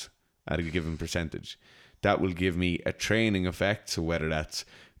 reps at a given percentage. that will give me a training effect. So whether that's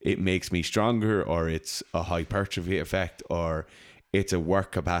it makes me stronger, or it's a hypertrophy effect, or it's a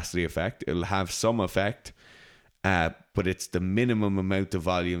work capacity effect, it'll have some effect, but it's the minimum amount of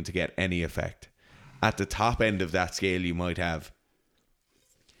volume to get any effect. At the top end of that scale, you might have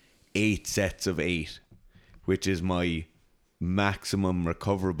 8 sets of 8, which is my maximum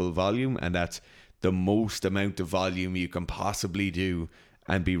recoverable volume, and that's the most amount of volume you can possibly do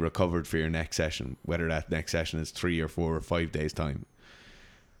and be recovered for your next session, whether that next session is 3 or 4 or 5 days time.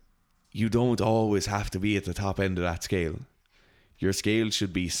 You don't always have to be at the top end of that scale. Your scale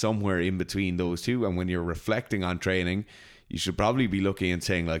should be somewhere in between those two, and when you're reflecting on training, you should probably be looking and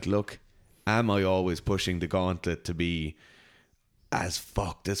saying like, look, am I always pushing the gauntlet to be as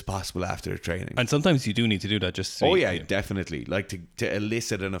fucked as possible after training? And sometimes you do need to do that just so definitely, like to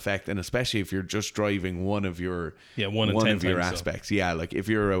elicit an effect, and especially if you're just driving one of your one of your aspects. So. Like if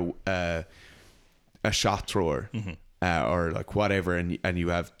you're a shot thrower, or like whatever, and you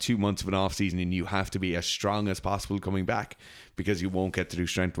have 2 months of an off season, and you have to be as strong as possible coming back because you won't get to do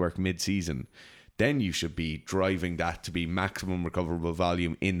strength work mid-season, then you should be driving that to be maximum recoverable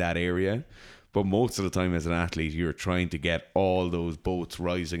volume in that area. But most of the time as an athlete, you're trying to get all those boats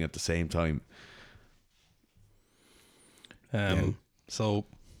rising at the same time. So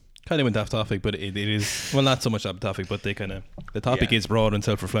kind of went off topic, but it is, well, not so much off topic, but the topic is broad and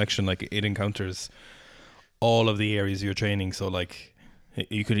self-reflection. Like it encounters all of the areas of your training. So like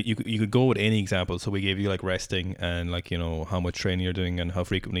you could go with any example. So we gave you like resting and like, you know, how much training you're doing and how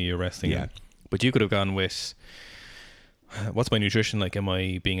frequently you're resting. Yeah. But you could have gone with, what's my nutrition like? Am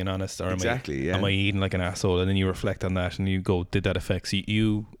I being an honest, or am I eating like an asshole? And then you reflect on that and you go, did that affect? So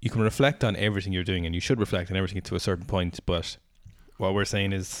you can reflect on everything you're doing, and you should reflect on everything to a certain point. But what we're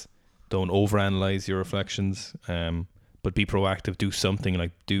saying is, don't overanalyze your reflections, but be proactive. Do something,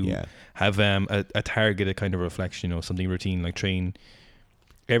 like have a targeted kind of reflection, you know, something routine, like train.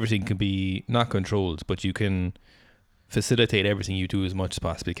 Everything can be not controlled, but you can facilitate everything you do as much as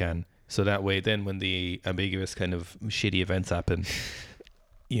possibly can. So that way, then when the ambiguous kind of shitty events happen,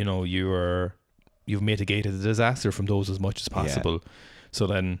 you know, you've mitigated the disaster from those as much as possible. Yeah. So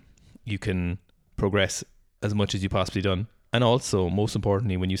then you can progress as much as you possibly done. And also, most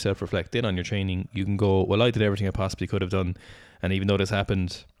importantly, when you self-reflect in on your training, you can go, well, I did everything I possibly could have done. And even though this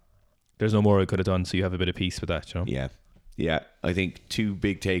happened, there's no more I could have done. So you have a bit of peace with that, you know? Yeah. Yeah. I think 2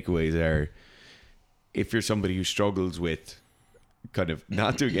 big takeaways are, if you're somebody who struggles with kind of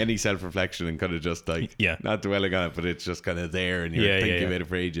not doing any self-reflection and kind of just like not dwelling on it, but it's just kind of there and you're thinking about it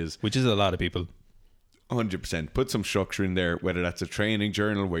for ages, which is a lot of people. 100%. Put some structure in there, whether that's a training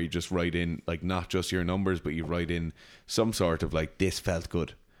journal where you just write in like not just your numbers, but you write in some sort of like, this felt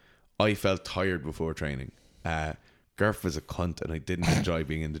good, I felt tired before training, Garth was a cunt and I didn't enjoy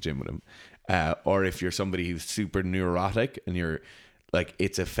being in the gym with him, or if you're somebody who's super neurotic and you're like,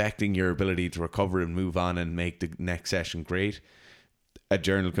 it's affecting your ability to recover and move on and make the next session great, a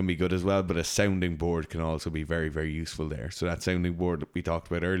journal can be good as well. But a sounding board can also be very, very useful there. So that sounding board that we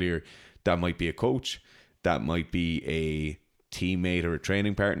talked about earlier, that might be a coach, that might be a teammate or a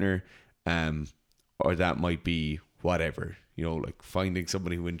training partner, or that might be whatever, you know, like finding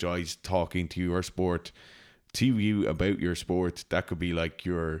somebody who enjoys talking to you about your sport. That could be like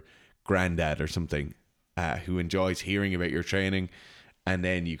your granddad or something, who enjoys hearing about your training, and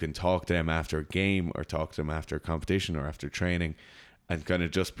then you can talk to them after a game or talk to them after a competition or after training, and kind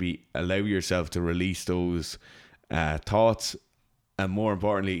of just allow yourself to release those thoughts, and more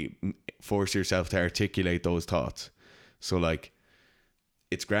importantly, force yourself to articulate those thoughts. So like,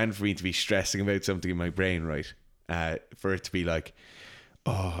 it's grand for me to be stressing about something in my brain, right? For it to be like,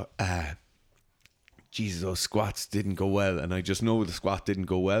 Jesus, those squats didn't go well, and I just know the squat didn't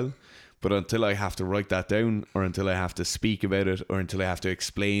go well. But until I have to write that down, or until I have to speak about it, or until I have to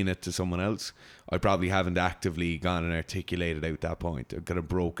explain it to someone else, I probably haven't actively gone and articulated out that point. I've kind of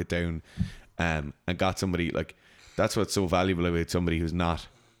broke it down, and got somebody, like, that's what's so valuable about somebody who's not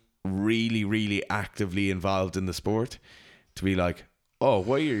really, really actively involved in the sport, to be like, oh,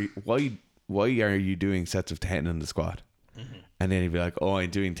 why are you doing sets of 10 in the squat? Mm-hmm. And then you'd be like, oh, I'm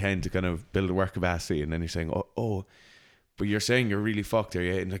doing 10 to kind of build a work capacity. And then you're saying, oh, but you're saying you're really fucked, are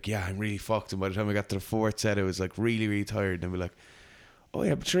you? And like, yeah, I'm really fucked. And by the time I got to the 4th set, I was like really, really tired. And we're like, oh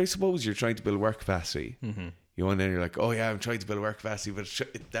yeah, but sure, I suppose you're trying to build work capacity. Mm-hmm. You know, and then you're like, oh yeah, I'm trying to build work capacity, but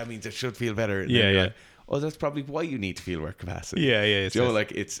that means it should feel better. And like, oh, that's probably why you need to feel work capacity. Yeah. You know,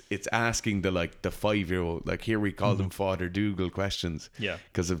 like it's asking the 5-year-old, like here we call them Father Dougal questions. Yeah.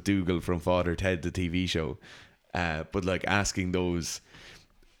 Because of Dougal from Father Ted, the TV show. But like asking those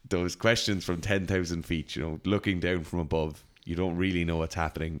questions from 10,000 feet, you know, looking down from above, you don't really know what's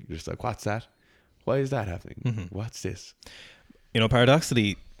happening. You're just like, what's that? Why is that happening? Mm-hmm. What's this?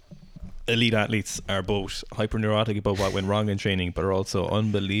 Paradoxically, elite athletes are both hyper-neurotic about what went wrong in training, but are also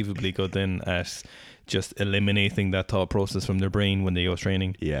unbelievably good then at just eliminating that thought process from their brain when they go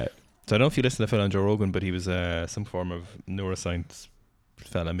training. Yeah. So I don't know if you listen to the fella on Joe Rogan, but he was some form of neuroscience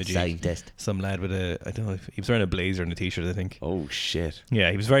fella, Scientist. some lad with I don't know, if he was wearing a blazer and a t-shirt, I think. Oh shit.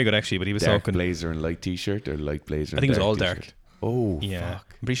 Yeah, he was very good actually, but he was Dark talking blazer and light t-shirt, or light blazer? I think it was all t-shirt? dark. Oh Yeah, fuck.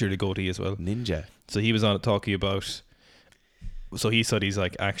 I'm pretty sure the goatee as well. Ninja. So he was on talking about. So he studies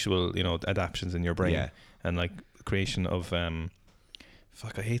like actual, adaptions in your brain, Yeah. and like creation of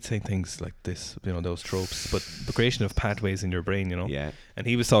I hate saying things like this, those tropes, but the creation of pathways in your brain, Yeah. And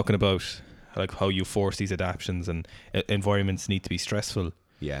he was talking about like how you force these adaptions, and environments need to be stressful,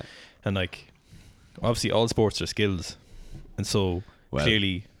 Yeah. and like obviously all sports are skills, and so Well.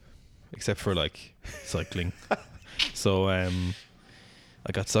 clearly, except for like cycling. So I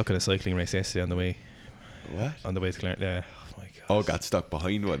got stuck in a cycling race yesterday on the way What? to Clarendon. Yeah. Oh my god. Oh, got stuck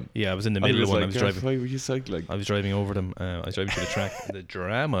behind one. Yeah, I was in the middle of one. I was driving. Why were you cycling? I was driving over them. I was driving to the track. The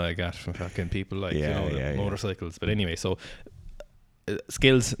drama I got from fucking people like motorcycles. But anyway, so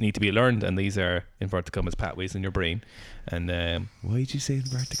skills need to be learned, and these are inverted commas pathways in your brain. And Why did you say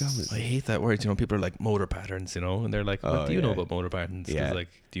inverted commas? I hate that word. People are like motor patterns, and they're like, "What do you know about motor patterns?" 'Cause, Yeah. like,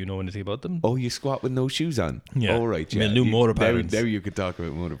 do you know anything about them? Oh, you squat with no shoes on. Yeah. Oh, right. I mean, Yeah. new motor patterns. There you could talk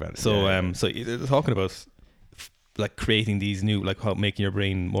about motor patterns. So Yeah. so they're talking about like creating these new, like how making your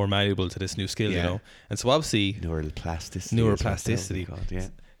brain more malleable to this new skill, Yeah. And so obviously Neuroplasticity. Yeah.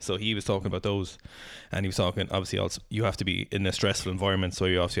 So he was talking about those, and he was talking obviously also you have to be in a stressful environment, so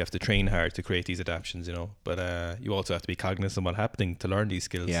you obviously have to train hard to create these adaptions, But you also have to be cognizant of what's happening to learn these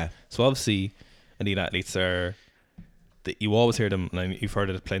skills. Yeah. So obviously, elite athletes are, you always hear them, and you've heard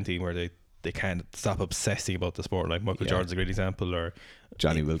it plenty, where they can't stop obsessing about the sport. Like Michael Jordan's a great example, or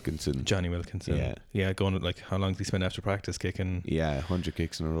Johnny Wilkinson. Yeah, going like how long did he spend after practice kicking? Yeah, 100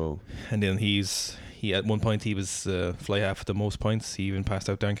 kicks in a row. And then he at one point he was fly half with the most points. He even passed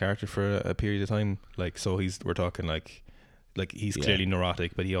out Dan Carter for a period of time. Like, so we're talking like he's clearly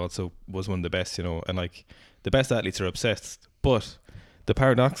neurotic, but he also was one of the best, And like the best athletes are obsessed, but the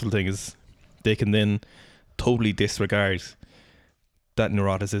paradoxical thing is they can then totally disregard that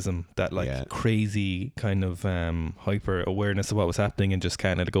neuroticism, that like crazy kind of hyper awareness of what was happening, and just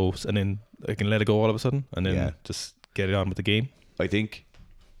can't let it go, and then I can let it go all of a sudden, and then just get it on with the game. I think,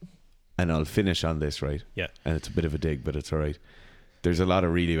 and I'll finish on this, right? Yeah. And it's a bit of a dig, but it's all right. There's a lot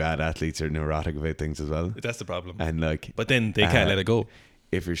of really bad athletes who are neurotic about things as well. That's the problem. And like, but then they can't let it go.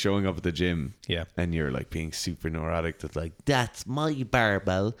 If you're showing up at the gym, and you're like being super neurotic, that's like, that's my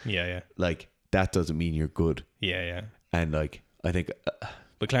barbell. Yeah. Like, that doesn't mean you're good. Yeah. And like, I think,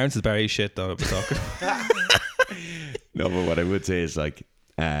 but Clarence's Barry shit though. We're talking. No, but what I would say is like,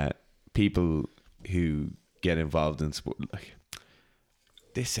 people who get involved in sport, like,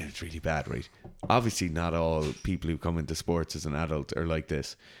 this sounds really bad, right? Obviously, not all people who come into sports as an adult are like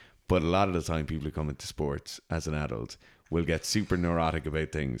this, but a lot of the time, people who come into sports as an adult will get super neurotic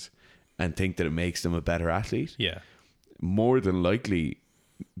about things and think that it makes them a better athlete. Yeah. More than likely,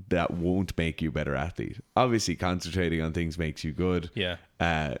 that won't make you a better athlete. Obviously, concentrating on things makes you good. Yeah.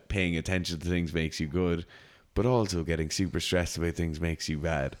 Paying attention to things makes you good, but also getting super stressed about things makes you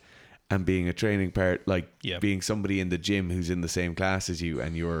bad. And being a training part, like being somebody in the gym who's in the same class as you,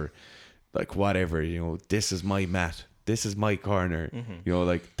 and you're like, whatever, this is my mat, this is my corner,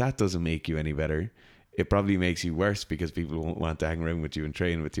 like, that doesn't make you any better. It probably makes you worse, because people won't want to hang around with you and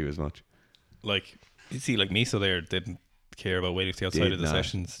train with you as much. Like, you see, like Miso there didn't care about waiting to the outside of the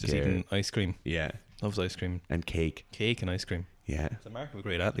sessions, just eating ice cream. Yeah. Loves ice cream. And cake and ice cream. Yeah. It's a mark of a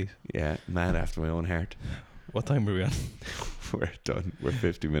great athlete. Yeah. Man after my own heart. What time were we on? We're done. We're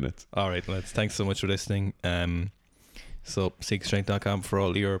 50 minutes. All right, lads. Thanks so much for listening. So seekstrength.com for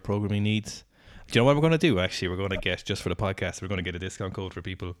all your programming needs. Do you know what we're going to do? Actually, we're going to get, just for the podcast, we're going to get a discount code for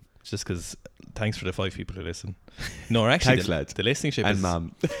people. Just because, thanks for the 5 people who listen. No, actually, thanks, lads. The listening ship and is...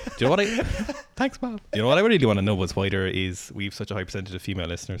 mom. Do you know what Thanks, mom. Do you know what I really want to know was why there is... We have such a high percentage of female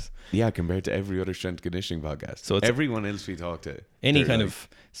listeners. Yeah, compared to every other strength conditioning podcast. So it's everyone else we talk to. Any kind of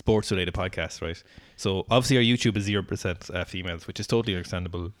sports-related podcast, right? So obviously our YouTube is 0% females, which is totally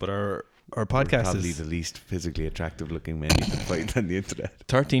understandable. But our podcast probably is... the least physically attractive looking men you can find on the internet.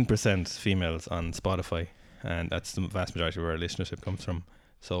 13% females on Spotify. And that's the vast majority of where our listenership comes from.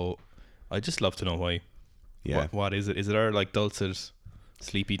 So I'd just love to know why. Yeah. What is it? Is it our like dulcet,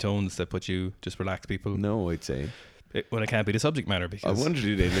 sleepy tones that put you, just relax people? No, I'd say. Well, it can't be the subject matter, because... I wonder,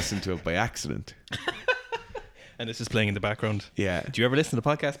 do they listen to it by accident? And it's just playing in the background. Yeah. Do you ever listen to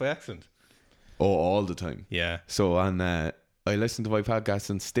podcasts by accident? Oh, all the time. Yeah. So I listen to my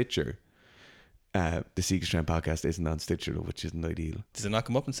podcast on Stitcher. the Secret Strand podcast isn't on Stitcher, which isn't ideal. Does it not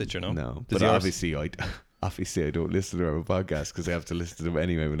come up in Stitcher? No. No, Does but yours? obviously I don't listen to our podcast because I have to listen to them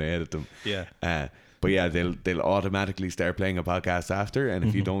anyway when I edit them. Yeah. But yeah, they'll automatically start playing a podcast after, and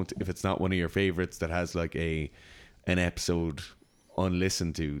if it's not one of your favorites that has like an episode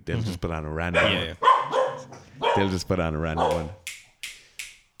unlistened to, they'll just put on a random one. Yeah. They'll just put on a random one.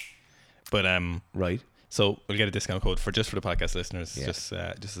 But right. So we'll get a discount code for the podcast listeners. Yeah. Just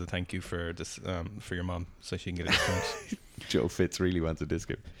as a thank you for this for your mom, so she can get a discount. Joe Fitz really wants a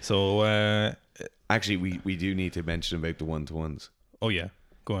discount. So actually, we do need to mention about the 1-to-1s. Oh yeah,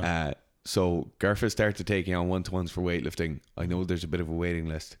 go on. So Gerfa started taking on 1-to-1s for weightlifting. I know there's a bit of a waiting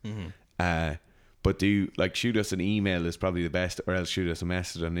list. But shoot us an email is probably the best, or else shoot us a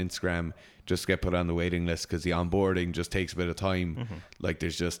message on Instagram. Just get put on the waiting list, because the onboarding just takes a bit of time. Like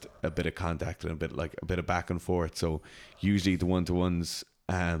there's just a bit of contact and a bit of back and forth. So usually the 1-to-1s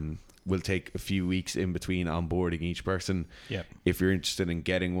will take a few weeks in between onboarding each person. Yeah. If you're interested in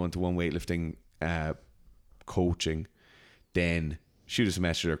getting 1-to-1 weightlifting coaching, then shoot us a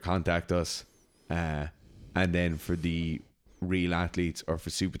message or contact us. And then for the real athletes or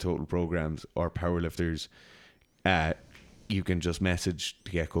for super total programs or powerlifters, you can just message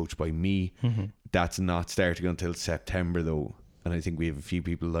to get coached by me. That's not starting until September though, and I think we have a few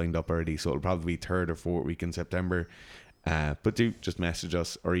people lined up already, so it'll probably be 3rd or 4th week in September. But do just message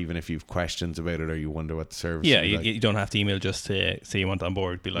us, or even if you have questions about it or you wonder what the service yeah, is like. you don't have to email just to say you want on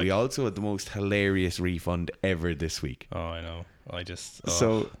board. Be like, We also had the most hilarious refund ever this week. oh, I know.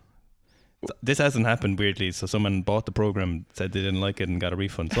 So this hasn't happened weirdly. So someone bought the program, said they didn't like it, and got a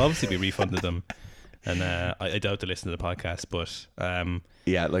refund. So obviously we refunded them. And I doubt they listen to the podcast, but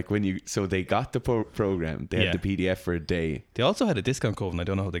yeah, like so they got the program, they had the PDF for a day. They also had a discount code, and I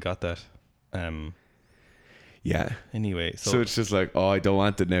don't know how they got that. Yeah. Anyway, so it's just like, oh, I don't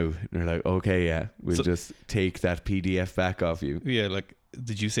want it now. And they're like, okay, yeah, we'll just take that PDF back off you. Yeah, like,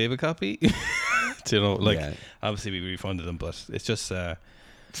 did you save a copy? Obviously we refunded them, but it's just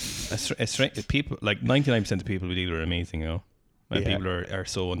people, like 99% of people we deal with are amazing, you know. And people are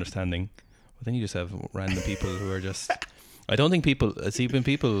so understanding. But then you just have random people who are just. I don't think people see when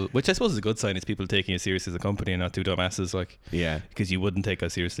people, which I suppose is a good sign, is people taking us seriously as a company and not two dumbasses. Like, yeah, because you wouldn't take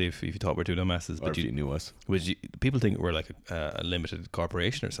us seriously if you thought we're two dumbasses. Or but if you knew us. People think we're like a limited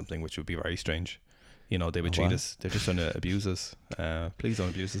corporation or something, which would be very strange. You know, they would treat us. They're just trying to abuse us. Please don't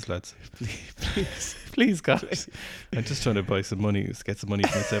abuse us, lads. Please, God. I'm just trying to buy some money, get some money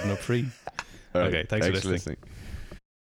from the 7-Up free. Right, okay, thanks for listening.